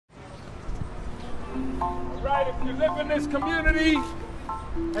All right, if you live in this community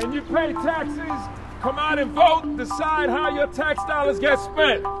and you pay taxes, come out and vote, decide how your tax dollars get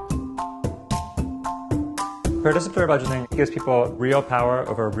spent. Participatory budgeting gives people real power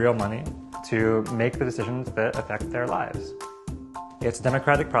over real money to make the decisions that affect their lives. It's a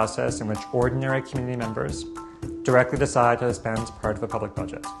democratic process in which ordinary community members directly decide how to spend part of a public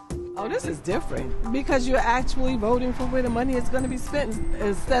budget. Oh, this is different because you're actually voting for where the money is going to be spent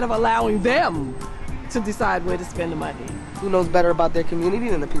instead of allowing them to decide where to spend the money. Who knows better about their community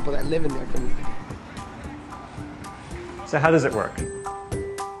than the people that live in their community? So how does it work?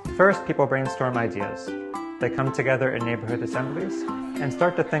 First, people brainstorm ideas. They come together in neighborhood assemblies and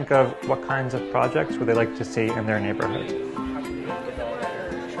start to think of what kinds of projects would they like to see in their neighborhood.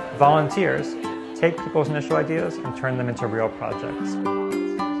 Volunteers take people's initial ideas and turn them into real projects.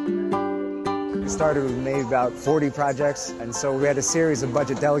 We started with maybe about 40 projects, and so we had a series of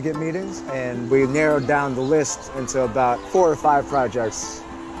budget delegate meetings, and we narrowed down the list into about 4 or 5 projects.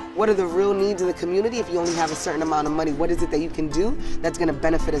 What are the real needs of the community? If you only have a certain amount of money, what is it that you can do that's going to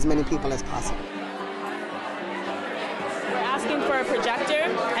benefit as many people as possible? We're asking for a projector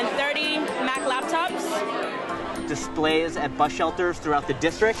and 30 Mac laptops. Displays at bus shelters throughout the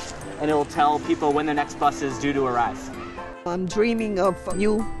district, and it will tell people when the next bus is due to arrive. I'm dreaming of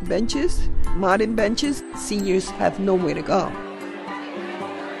new benches, modern benches. Seniors have nowhere to go.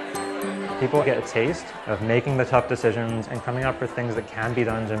 People get a taste of making the tough decisions and coming up with things that can be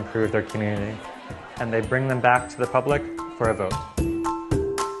done to improve their community. And they bring them back to the public for a vote.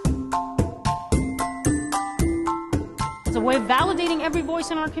 It's a way of validating every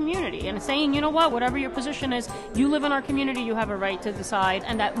voice in our community and saying, you know what, whatever your position is, you live in our community, you have a right to decide,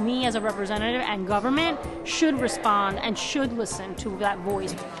 and that me as a representative and government should respond and should listen to that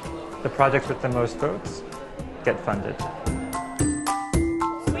voice. The projects with the most votes get funded.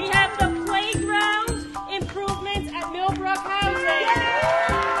 We have the playground improvements at Millbrook Housing.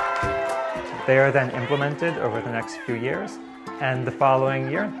 They are then implemented over the next few years, and the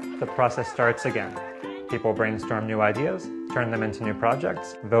following year, the process starts again. People brainstorm new ideas, turn them into new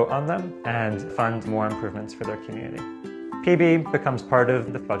projects, vote on them, and fund more improvements for their community. PB becomes part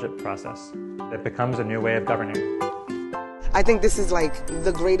of the budget process. It becomes a new way of governing. I think this is like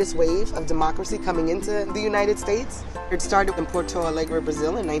the greatest wave of democracy coming into the United States. It started in Porto Alegre,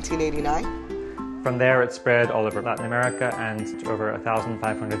 Brazil in 1989. From there, it spread all over Latin America and to over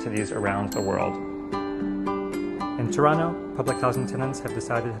 1,500 cities around the world. In Toronto, public housing tenants have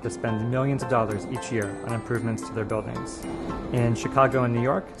decided to spend millions of dollars each year on improvements to their buildings. In Chicago and New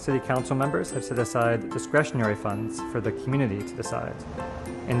York, city council members have set aside discretionary funds for the community to decide.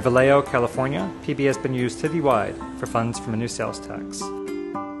 In Vallejo, California, PB has been used citywide for funds from a new sales tax.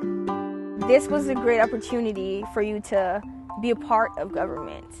 This was a great opportunity for you to be a part of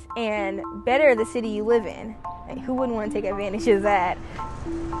government and better the city you live in. Who wouldn't want to take advantage of that?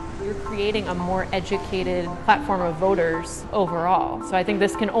 We're creating a more educated platform of voters overall. So I think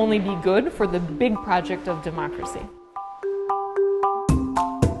this can only be good for the big project of democracy.